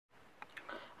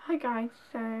Hi guys,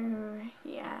 so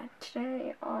yeah,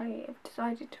 today I have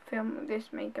decided to film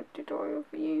this makeup tutorial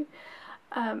for you.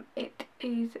 It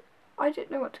is, I don't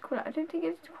know what to call it. I don't think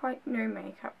it's quite no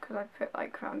makeup because I put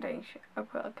like foundation, I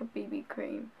put like a BB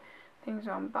cream things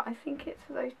on, but I think it's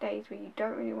for those days where you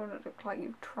don't really want to look like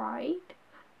you've tried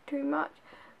too much.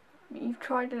 You've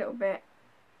tried a little bit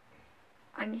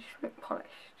and you just look polished.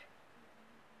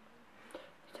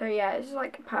 So yeah, it's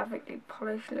like a perfectly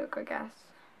polished look, I guess.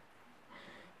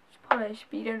 Polished,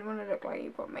 but you don't want to look like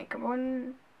you've got makeup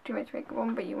on, too much makeup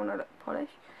on, but you want to look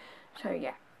polished. So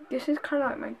yeah, this is kind of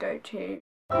like my go-to.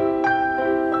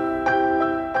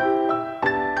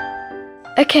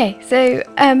 Okay, so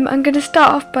I'm going to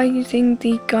start off by using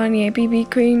the Garnier BB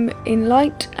cream in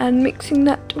light and mixing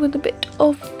that with a bit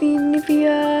of the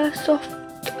Nivea soft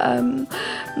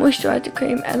moisturizer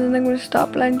cream, and then I'm going to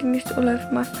start blending this all over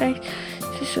my face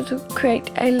to sort of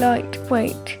create a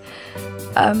lightweight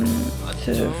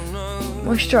sort of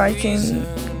moisturising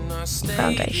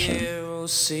foundation.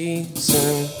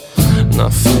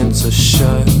 Nothing to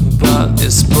show but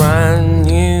this brand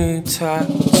new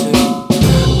tattoo,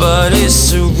 but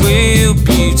it's a real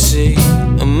beauty,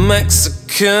 a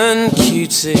Mexican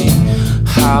cutie.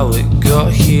 How it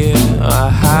got here, I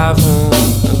haven't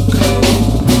a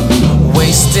clue.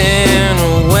 Wasting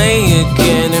away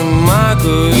again in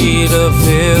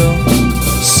Margaritaville,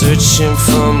 searching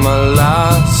for my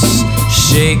last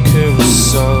shaker of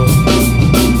soul.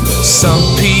 Some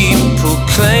people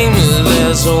claim that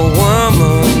there's a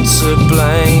woman to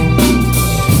blame,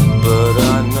 but I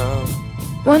know.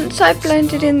 Once I've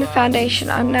blended in the foundation,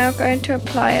 I'm now going to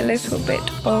apply a little bit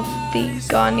of the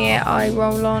Garnier eye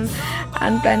roll on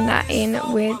and blend that in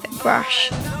with a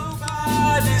brush.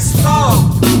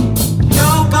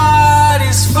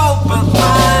 Nobody's fault but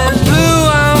mine. Blew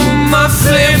out my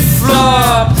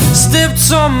flip-flop,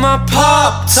 stepped on my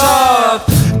pop-top,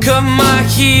 cut my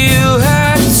heel,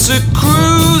 had to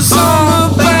cruise on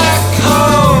the back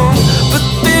home. But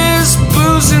there's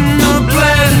booze in the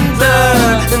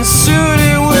blender, and soon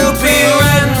it will be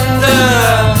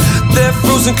rendered. That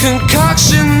frozen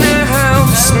concoction that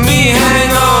helps me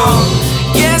hang on.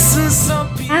 Yes, and some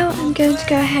people. Now I'm going to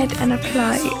go ahead and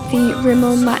apply the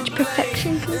Rimmel Match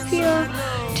Perfection Concealer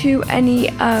to any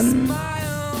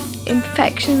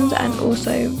imperfections and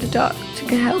also the dark, to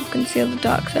help conceal the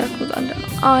dark circles under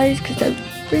my eyes because those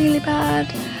are really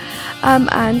bad.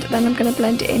 And then I'm going to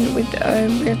blend it in with the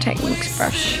Real Techniques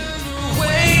brush.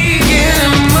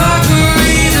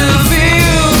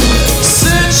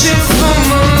 Searching for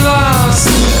my lost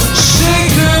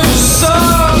shaker of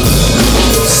soul.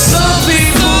 Some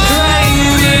people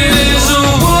claim it is a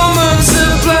woman to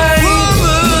blame,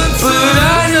 but I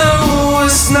know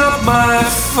it's not my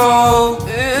fault.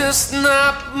 It's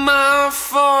not my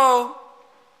fault.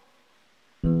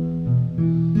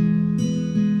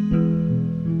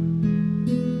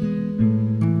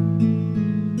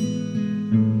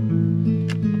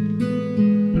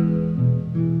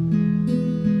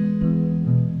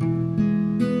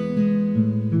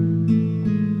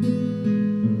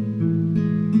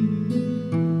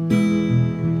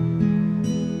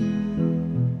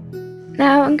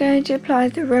 Now I'm going to apply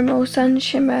the Rimmel Sun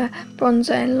Shimmer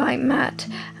Bronzer in Light Matte.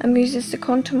 I'm going to use this to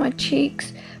contour my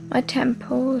cheeks, my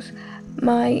temples,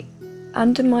 my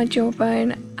under my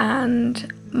jawbone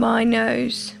and my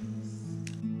nose.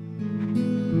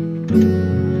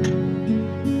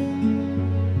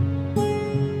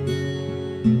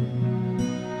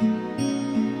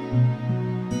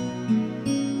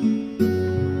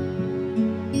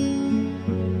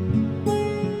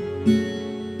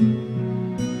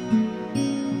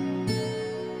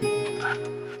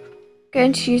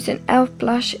 Going to use an e.l.f.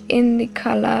 blush in the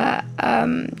colour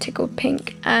Tickled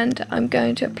Pink, and I'm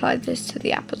going to apply this to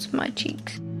the apples of my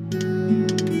cheeks.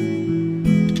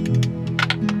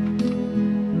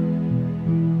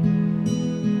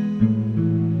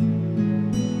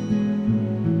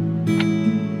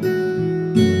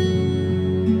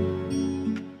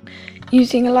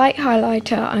 Using a light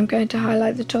highlighter, I'm going to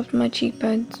highlight the top of my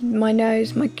cheekbones, my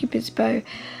nose, my cupid's bow,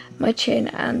 my chin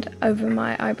and over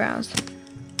my eyebrows.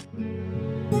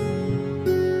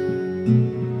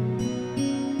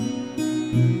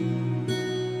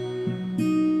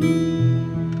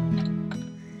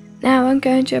 Now I'm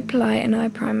going to apply an eye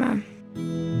primer.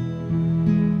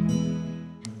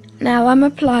 Now I'm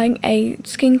applying a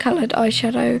skin coloured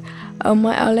eyeshadow on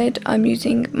my eyelid. I'm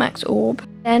using MAC's Orb.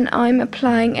 Then I'm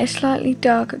applying a slightly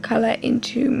darker colour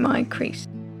into my crease.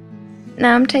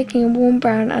 Now I'm taking a warm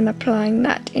brown and applying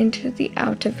that into the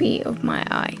outer V of my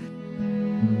eye.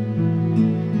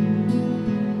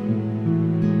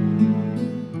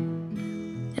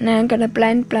 And then I'm going to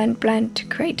blend to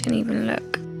create an even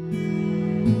look.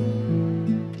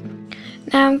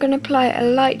 Now I'm going to apply a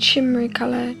light shimmery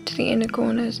colour to the inner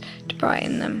corners to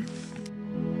brighten them.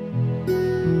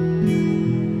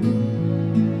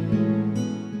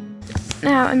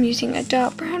 Now I'm using a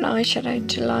dark brown eyeshadow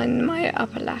to line my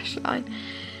upper lash line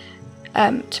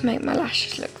to make my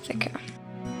lashes look thicker.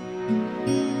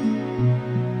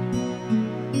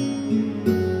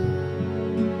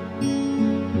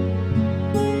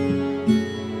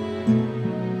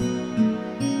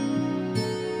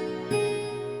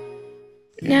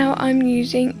 Now I'm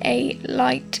using a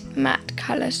light matte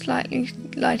colour, slightly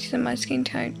lighter than my skin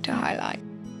tone, to highlight.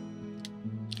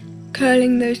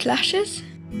 Curling those lashes.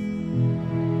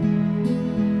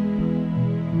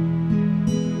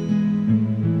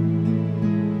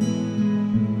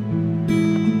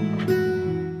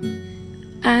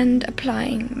 And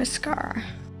applying mascara.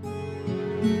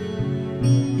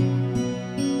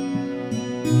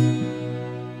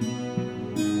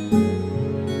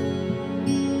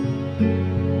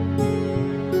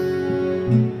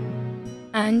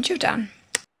 And you're done.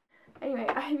 Anyway,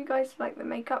 I hope you guys like the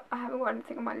makeup. I haven't got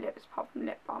anything on my lips apart from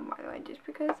lip balm, by the way, just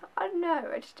because, I don't know,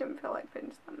 I just didn't feel like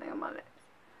putting something on my lips.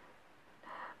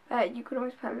 But you could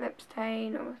always put a lip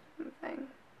stain or something.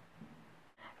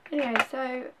 Anyway,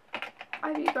 so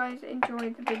I hope you guys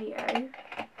enjoyed the video.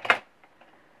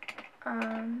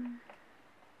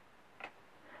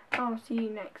 I'll see you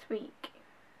next week.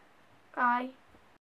 Bye.